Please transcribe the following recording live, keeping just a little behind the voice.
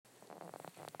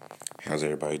How's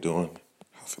everybody doing?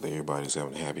 Hopefully everybody's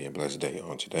having a happy and blessed day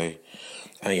on today.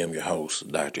 I am your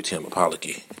host, Dr. Tim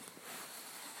Apollocky.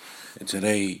 And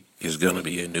today is going to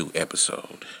be a new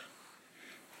episode.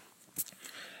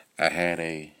 I had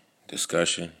a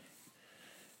discussion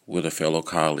with a fellow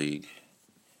colleague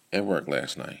at work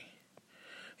last night.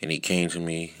 And he came to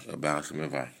me about some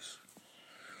advice.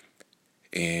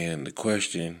 And the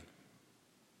question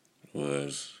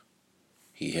was,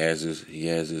 he has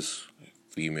this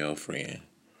female friend.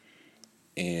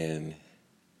 And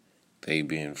they've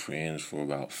been friends for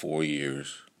about 4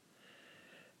 years.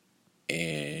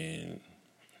 And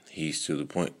he's to the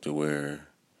point to where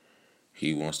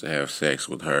he wants to have sex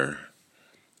with her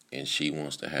and she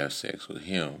wants to have sex with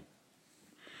him.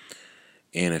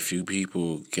 And a few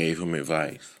people gave him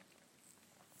advice.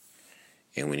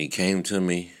 And when he came to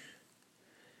me,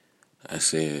 I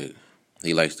said,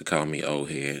 he likes to call me old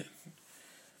head.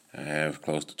 I have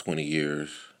close to 20 years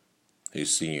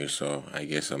his senior, so I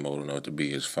guess I'm old enough to be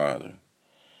his father.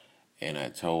 And I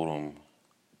told him,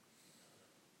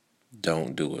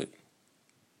 don't do it.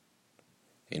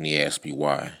 And he asked me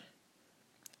why.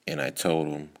 And I told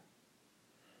him,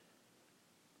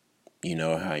 you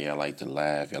know how y'all like to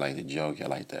laugh, y'all like to joke, y'all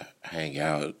like to hang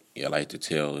out, y'all like to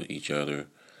tell each other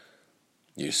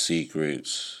your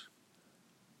secrets,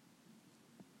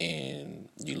 and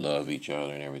you love each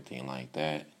other and everything like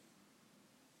that.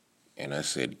 And I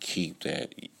said, keep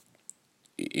that.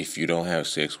 If you don't have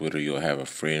sex with her, you'll have a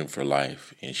friend for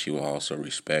life, and she will also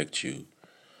respect you.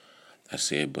 I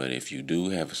said, but if you do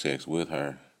have sex with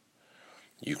her,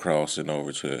 you crossing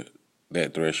over to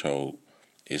that threshold.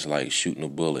 It's like shooting a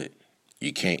bullet.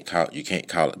 You can't call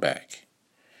it back.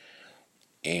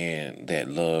 And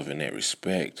that love and that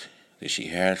respect that she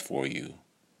has for you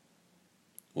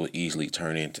will easily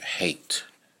turn into hate.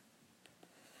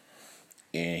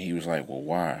 And he was like, well,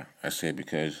 why? I said,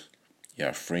 because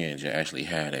y'all friends, you actually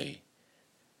had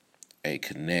a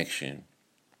connection,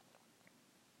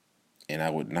 and I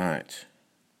would not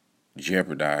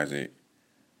jeopardize it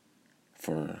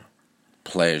for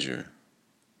pleasure.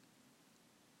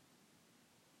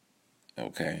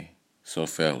 Okay? So,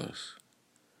 fellas,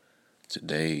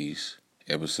 today's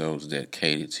episode is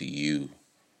dedicated to you.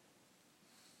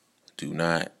 Do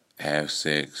not have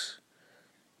sex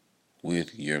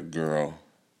with your girl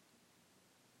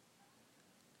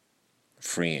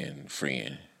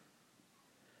friend.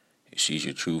 If she's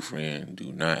your true friend,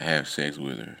 do not have sex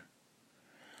with her.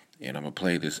 And I'm going to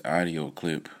play this audio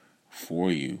clip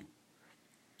for you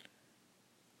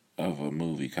of a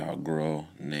movie called Girl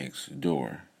Next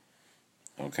Door.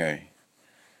 Okay?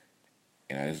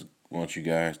 And I just want you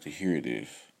guys to hear this.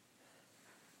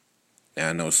 Now,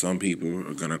 I know some people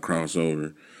are going to cross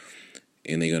over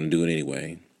and they're going to do it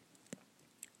anyway.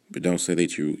 But don't say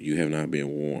that you have not been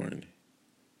warned.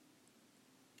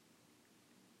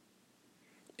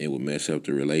 It will mess up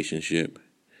the relationship.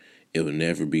 It will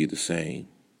never be the same.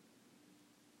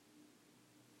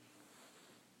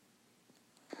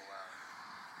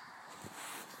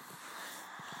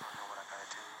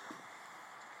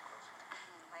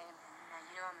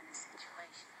 I'm in a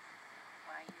situation.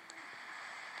 Why you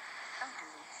don't do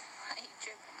this? Why you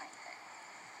tripping like that?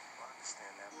 Well, I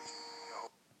understand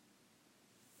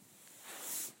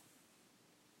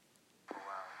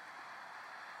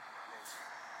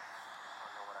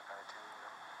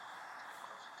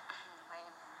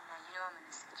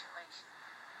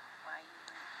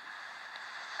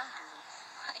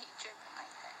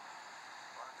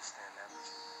that, but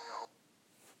your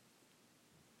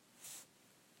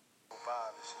whole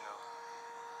vibe is, I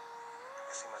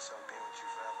can see myself being with you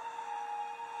forever.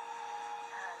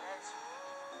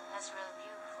 That's really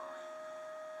beautiful.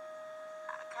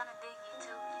 I kind of dig you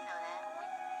too. You know that.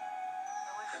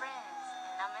 We're friends,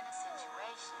 and I'm in a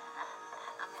situation.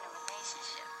 I'm in a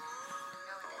relationship. You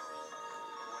know that.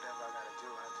 Whatever I gotta do,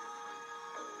 I'll do for you.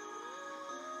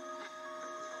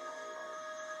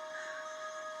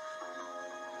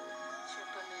 You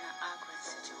put me in an awkward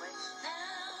situation.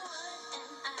 Now what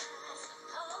am I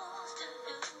supposed to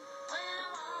do when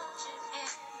I want you in?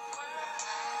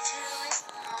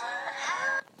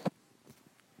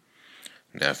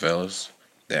 Now, fellas,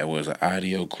 that was an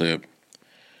audio clip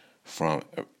from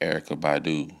Erykah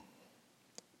Badu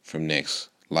from Next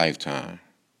Lifetime.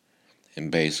 And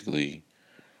basically,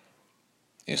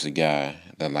 it's a guy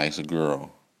that likes a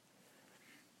girl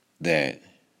that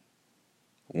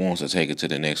wants to take it to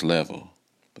the next level.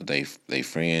 But they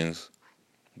friends.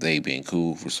 They've been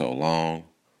cool for so long.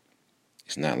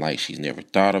 It's not like she's never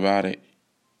thought about it.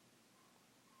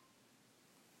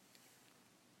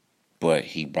 But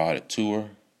he brought it to her.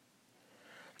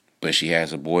 But she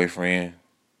has a boyfriend.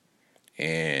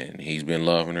 and he's been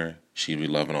loving her. She's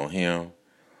been loving on him.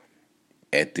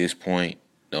 At this point,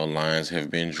 the lines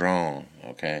have been drawn,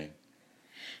 okay?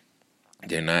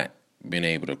 They're not been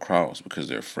able to cross because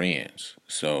they're friends.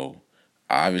 So,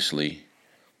 obviously,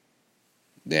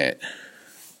 that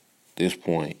this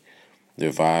point,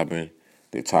 they're vibing,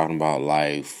 they're talking about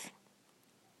life,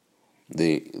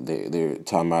 they're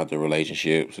talking about their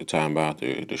relationships, they're talking about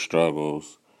their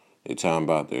struggles, they're talking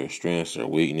about their strengths, their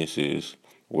weaknesses,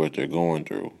 what they're going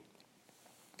through,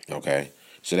 okay?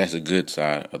 So that's a good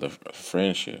side of the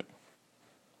friendship.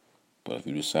 But if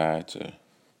you decide to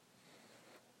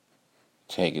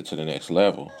take it to the next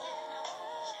level,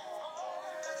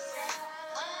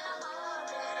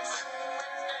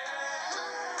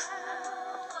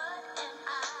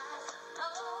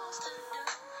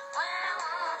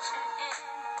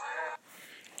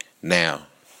 now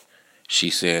she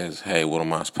says, hey, what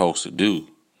am I supposed to do?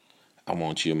 I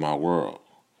want you in my world.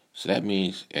 So that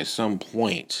means at some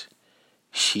point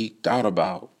she thought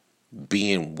about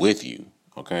being with you,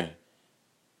 okay?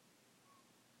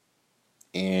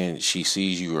 And she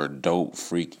sees you're a dope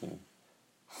freaking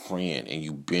friend, and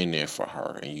you've been there for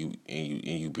her, and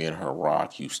you been her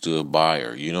rock. You stood by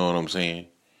her. You know what I'm saying?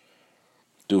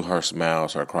 Through her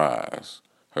smiles, her cries,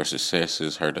 her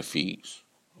successes, her defeats.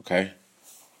 Okay.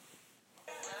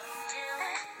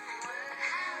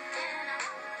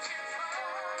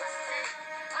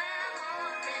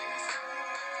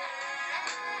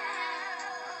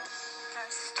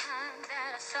 First time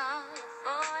that I saw you,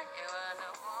 boy, it was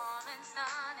a warm and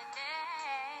sunny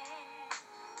day.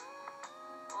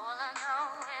 All I know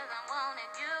is I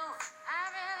wanted you. I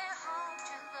really hoped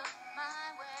you looked my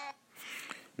way.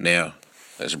 Now,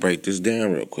 let's break this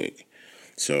down real quick.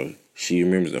 So she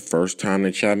remembers the first time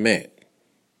that y'all met.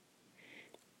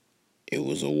 It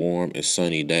was a warm and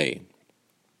sunny day.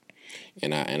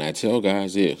 And I tell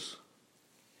guys this,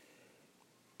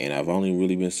 and I've only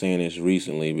really been saying this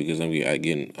recently because I'm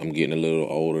getting a little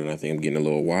older, and I think I'm getting a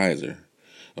little wiser.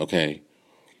 Okay,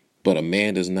 but a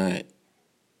man does not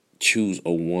choose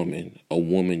a woman. A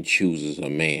woman chooses a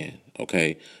man.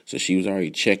 Okay, so she was already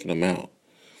checking him out.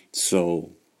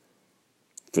 So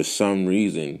for some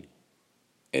reason,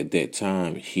 at that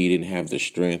time, he didn't have the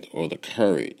strength or the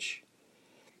courage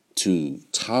to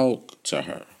talk to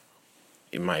her.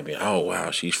 It might be, oh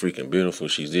wow, she's freaking beautiful.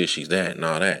 She's this, she's that, and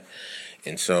all that.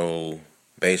 And so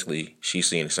basically, she's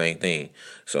seeing the same thing.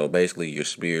 So basically, your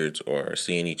spirits are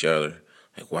seeing each other.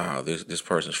 Like, wow, this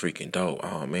person's freaking dope.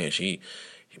 Oh man, she's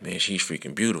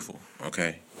freaking beautiful.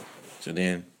 Okay. So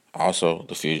then also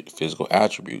the physical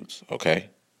attributes.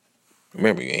 Okay.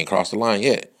 Remember, you ain't crossed the line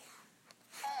yet.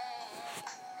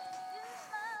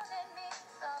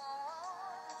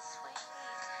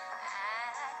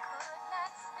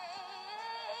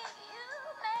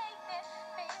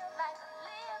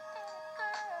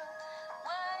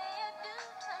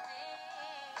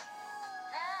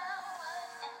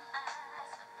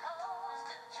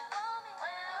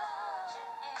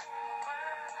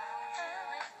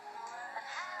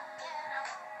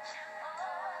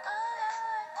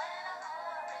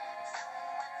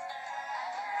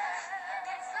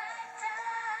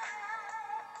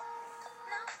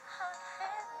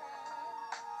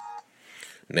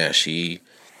 Now she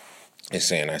is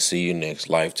saying, I see you next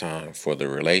lifetime for the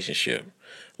relationship.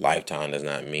 Lifetime does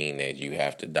not mean that you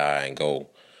have to die and go.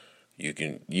 You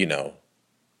can,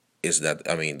 it's that,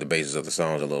 I mean, the basis of the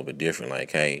song is a little bit different.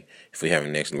 Like, hey, if we have a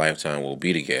next lifetime, we'll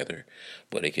be together.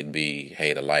 But it could be,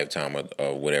 hey, the lifetime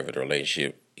of whatever the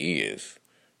relationship is.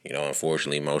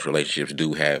 Unfortunately, most relationships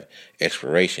do have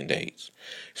expiration dates.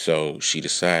 So she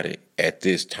decided at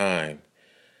this time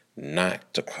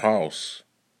not to cross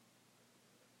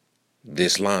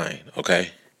this line, okay?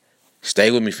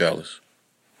 Stay with me, fellas.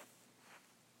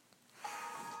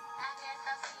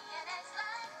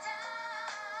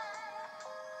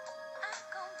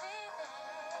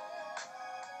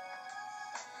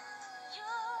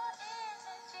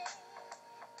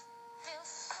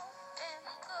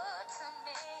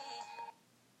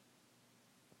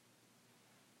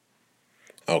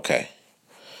 Okay.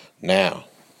 Now,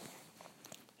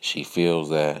 she feels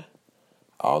that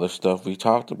all the stuff we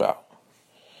talked about,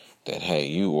 that, hey,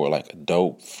 you were like a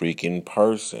dope freaking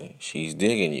person. She's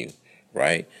digging you,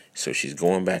 right? So she's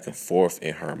going back and forth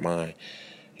in her mind.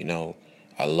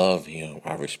 I love him.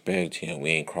 I respect him. We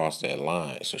ain't crossed that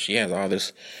line. So she has all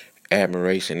this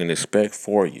admiration and respect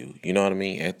for you. You know what I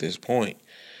mean? At this point,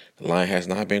 the line has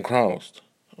not been crossed,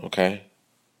 okay?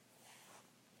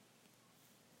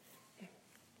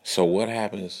 So what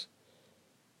happens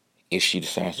if she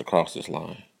decides to cross this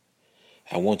line?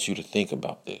 I want you to think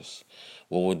about this.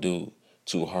 What would do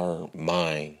to her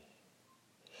mind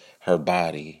her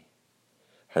body,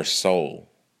 her soul,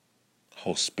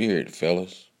 whole spirit,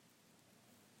 fellas.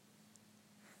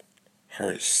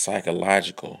 Her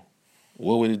psychological.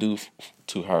 What would it do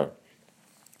to her?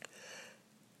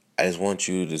 I just want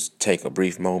you to take a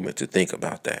brief moment to think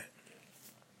about that.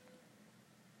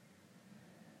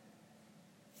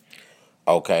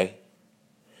 Okay?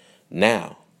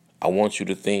 Now, I want you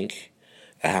to think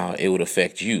how it would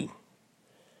affect you.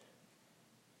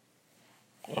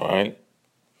 All right?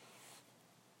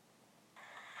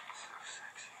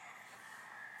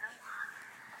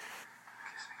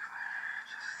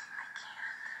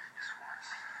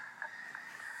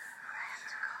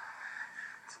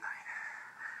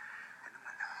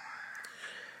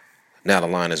 Now the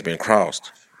line has been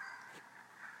crossed.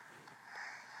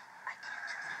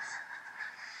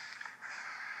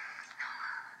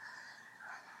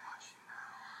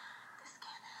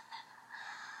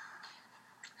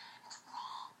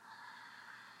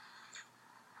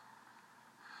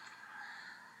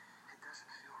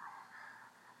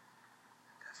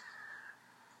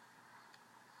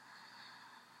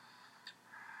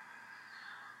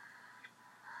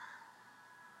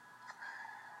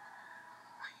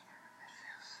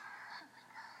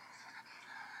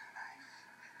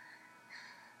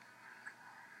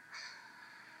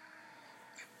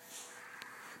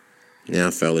 Now,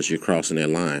 fellas, you're crossing that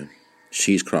line.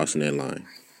 She's crossing that line.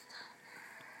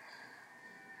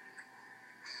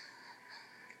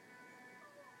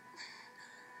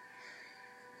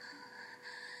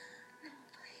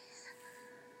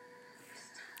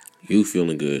 You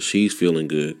feeling good. She's feeling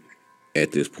good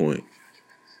at this point.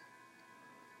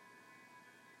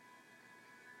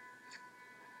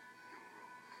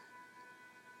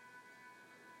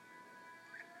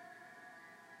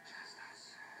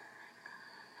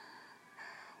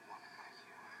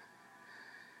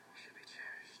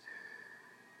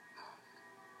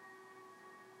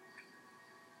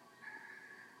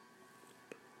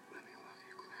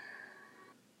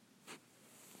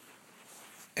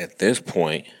 At this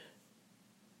point,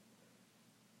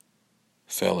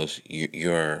 fellas,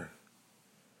 your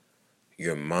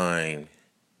mind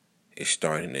is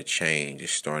starting to change.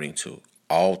 It's starting to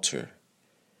alter.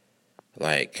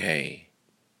 Like, hey,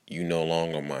 you no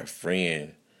longer my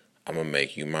friend. I'm gonna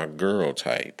make you my girl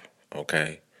type.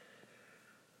 Okay.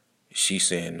 She's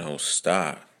saying no,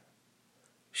 stop.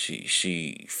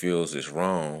 She feels it's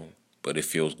wrong, but it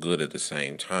feels good at the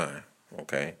same time.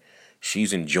 Okay.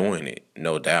 She's enjoying it,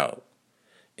 no doubt,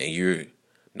 and you're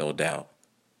no doubt.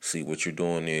 See, what you're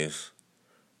doing is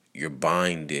you're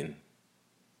binding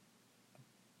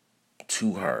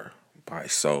to her by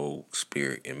soul,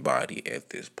 spirit, and body at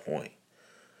this point.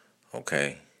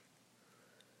 Okay?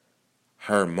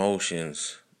 Her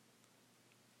emotions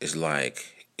is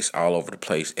like it's all over the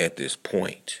place at this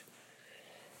point.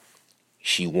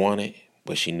 She wants it,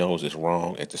 but she knows it's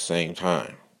wrong at the same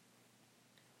time.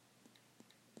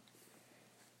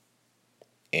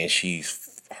 And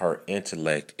her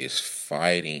intellect is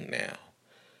fighting now.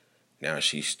 Now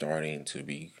she's starting to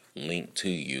be linked to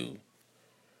you.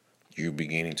 You're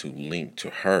beginning to link to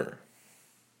her.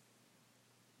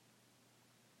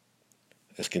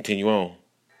 Let's continue on.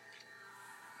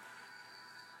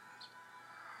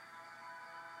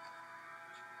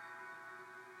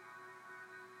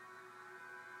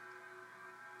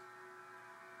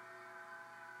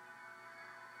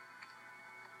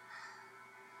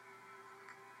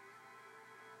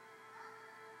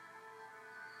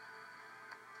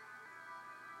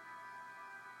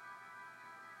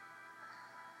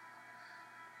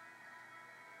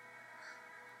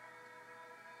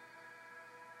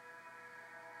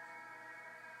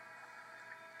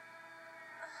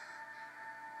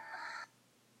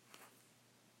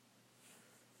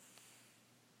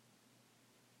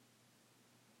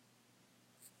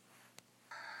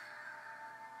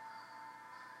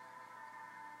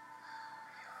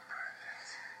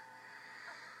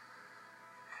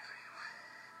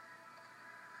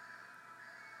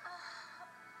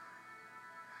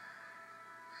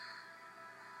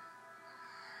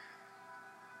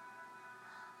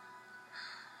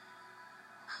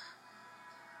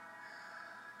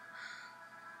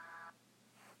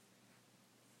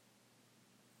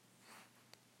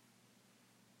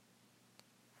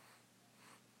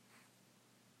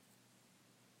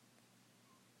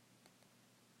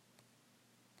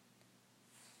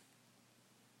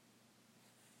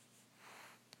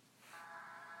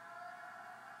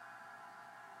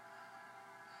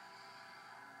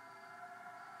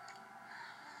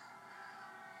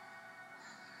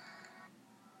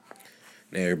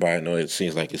 Now everybody know it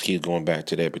seems like it keeps going back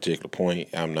to that particular point.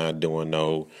 I'm not doing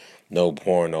no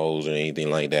pornos or anything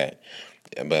like that.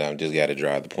 but I just got to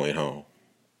drive the point home.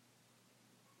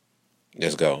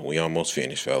 Let's go. We almost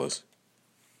finished, fellas.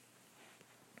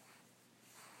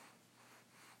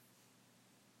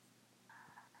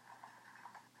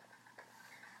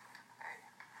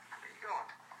 Where you going?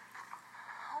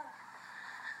 Home.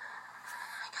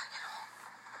 I gotta get home.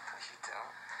 You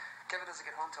don't. Kevin doesn't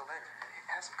get home till later.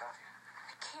 Have some coffee.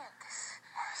 I can't. This.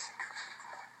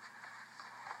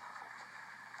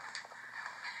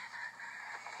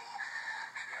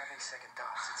 If you're having second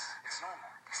thoughts, it's normal.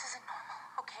 This isn't normal,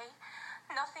 okay?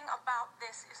 Nothing about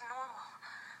this is normal.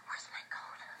 Where's my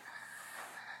coat?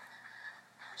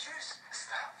 Would you just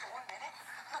stop for 1 minute?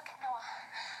 Look, Noah,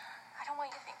 I don't want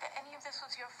you to think that any of this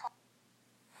was your fault.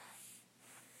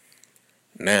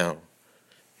 Now,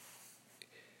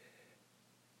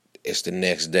 it's the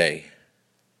next day,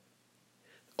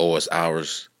 or it's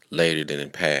hours later than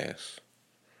it passed.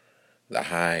 The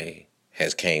high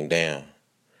has came down.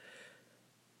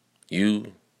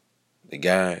 You, the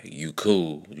guy, you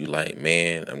cool. You like,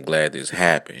 man, I'm glad this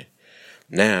happened.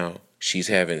 Now, she's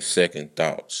having second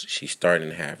thoughts. She's starting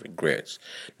to have regrets.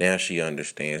 Now she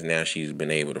understands. Now she's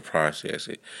been able to process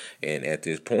it. And at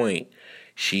this point,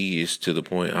 she is to the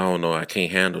point, I don't know, I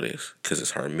can't handle this because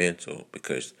it's her mental.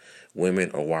 Because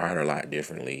women are wired a lot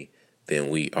differently than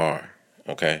we are.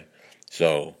 Okay?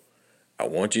 So, I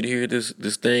want you to hear this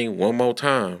thing one more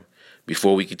time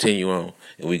before we continue on.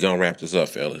 And we're going to wrap this up,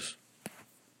 fellas.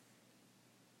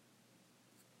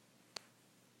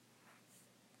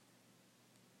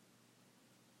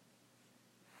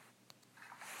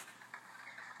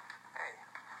 Hey,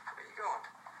 where you going?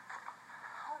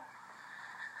 Home.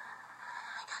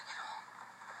 I gotta get home.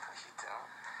 You don't.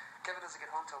 Kevin doesn't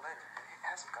get home till later.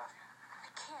 Have some coffee.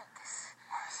 I can't. This.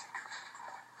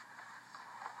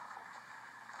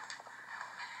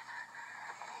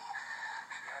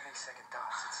 If you're having second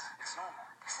thoughts, it's normal.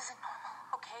 This isn't normal,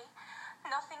 okay?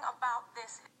 Nothing about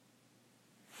this.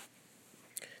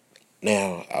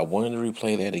 Now, I wanted to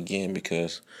replay that again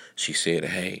because she said,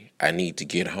 hey, I need to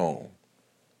get home.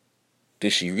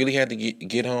 Did she really have to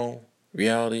get home?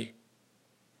 Reality?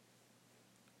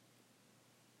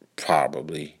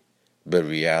 Probably. But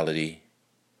reality?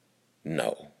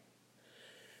 No.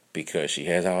 Because she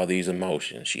has all these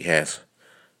emotions. She has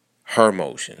her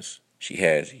emotions. She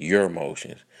has your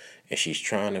emotions. And she's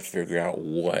trying to figure out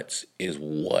what is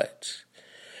what.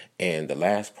 And the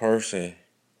last person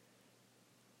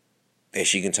that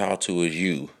she can talk to is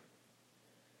you.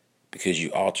 Because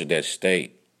you altered that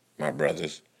state, my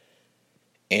brothers.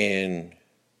 And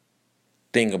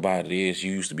thing about it is,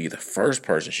 you used to be the first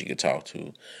person she could talk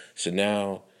to. So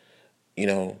now,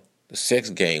 the sex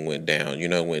game went down.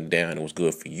 Went down. It was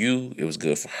good for you. It was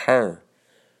good for her.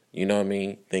 You know what I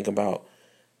mean? Think about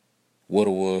what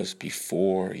it was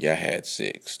before y'all had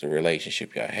sex. The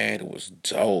relationship y'all had, it was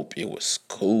dope. It was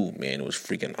cool, man. It was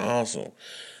freaking awesome.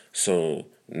 So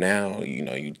now,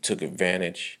 you took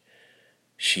advantage.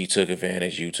 She took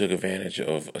advantage. You took advantage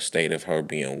of a state of her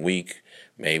being weak.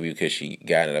 Maybe because she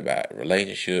got in a bad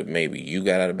relationship. Maybe you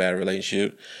got out of a bad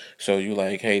relationship. So you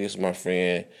like, hey, this is my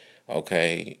friend.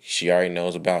 Okay, she already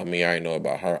knows about me. I already know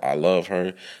about her. I love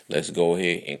her. Let's go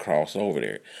ahead and cross over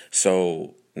there.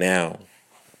 So now,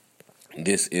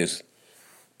 this is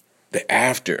the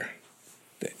after.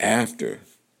 The after.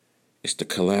 It's the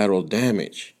collateral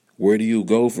damage. Where do you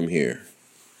go from here?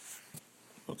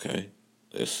 Okay,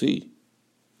 let's see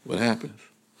what happens.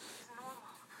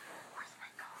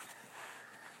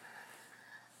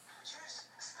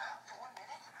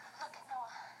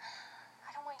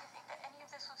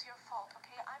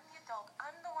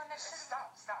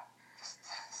 Stop. Just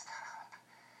stop.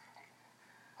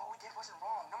 What we did wasn't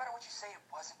wrong. No matter what you say, it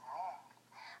wasn't wrong.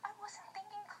 I wasn't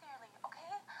thinking clearly,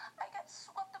 okay? I got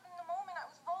swept up in the moment. I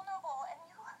was vulnerable, and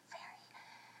you're very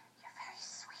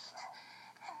sweet.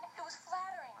 And it was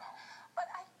flattering. But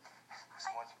I was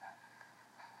more than that.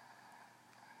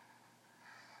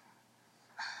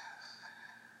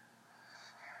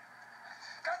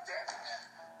 God damn it!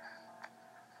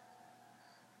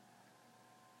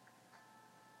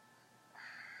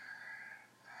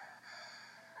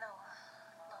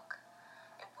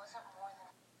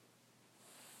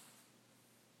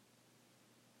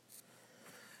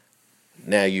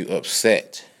 Now you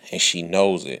upset, and she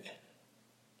knows it.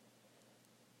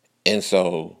 And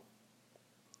so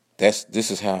this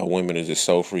is how women are just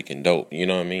so freaking dope. You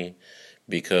know what I mean?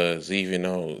 Because even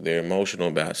though they're emotional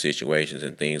about situations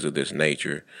and things of this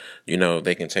nature,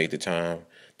 they can take the time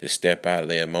to step out of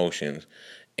their emotions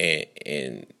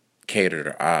and cater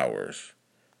to ours.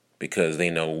 Because they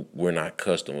know we're not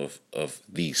custom of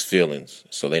these feelings.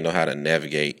 So they know how to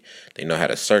navigate. They know how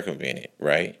to circumvent it,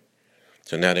 right?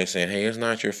 So now they're saying, hey, it's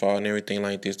not your fault and everything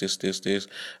like this.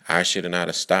 I should have not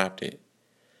have stopped it.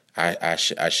 I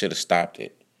should have stopped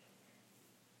it.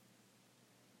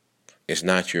 It's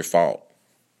not your fault.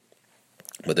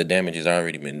 But the damage has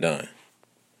already been done.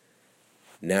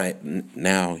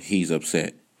 Now he's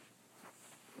upset.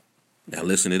 Now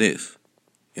listen to this.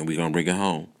 And we're going to bring it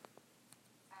home.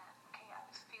 Okay, I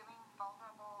was feeling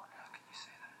vulnerable. How can you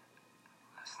say that?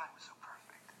 Last night was so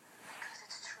perfect. Because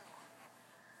it's true.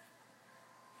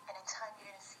 And in time you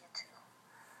didn't see it too.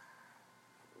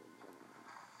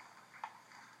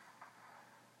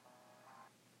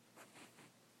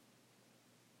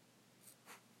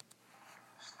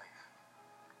 Slave.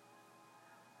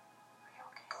 Are you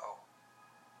okay? Go.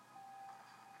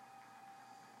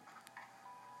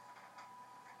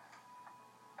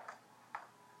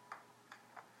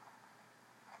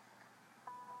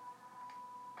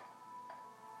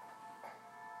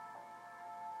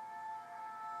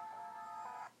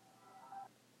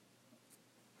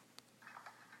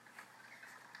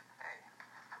 Hey,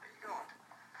 where you going?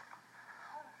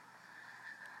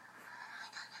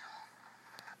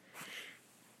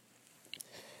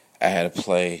 I had to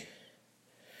play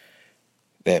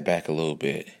that back a little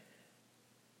bit.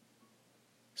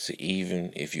 So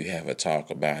even if you have a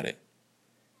talk about it,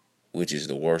 which is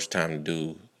the worst time to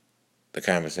do the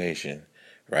conversation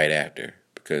right after,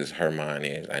 because her mind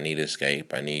is, I need to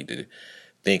escape. I need to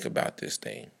think about this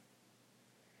thing.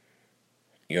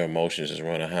 Your emotions is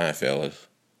running high, fellas,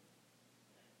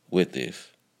 with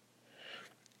this.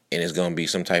 And it's going to be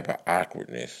some type of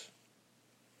awkwardness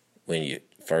when you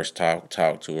first talk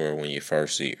to her, when you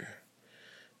first see her.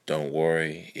 Don't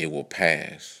worry, it will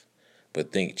pass.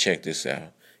 But check this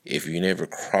out. If you never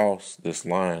cross this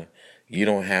line, you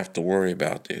don't have to worry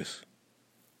about this.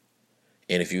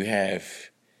 And if you have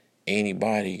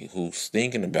anybody who's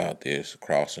thinking about this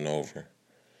crossing over,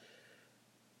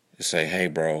 say, hey,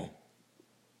 bro,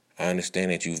 I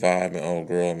understand that you vibing, old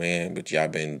girl, man, but y'all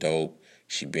been dope.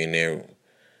 She been there.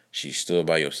 She stood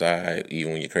by your side.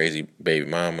 Even when your crazy baby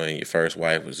mama and your first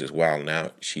wife was just wilding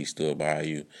out, she stood by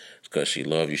you because she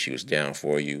loved you. She was down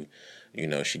for you. You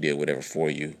know, she did whatever for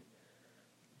you.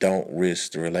 Don't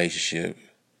risk the relationship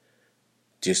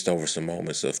just over some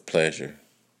moments of pleasure.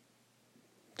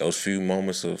 Those few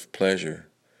moments of pleasure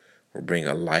will bring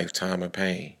a lifetime of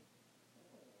pain.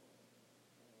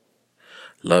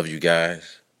 Love you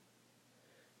guys.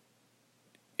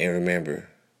 And remember,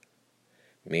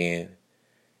 men,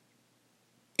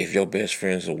 if your best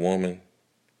friend's a woman,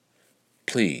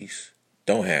 please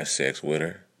don't have sex with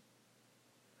her.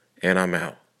 And I'm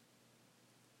out.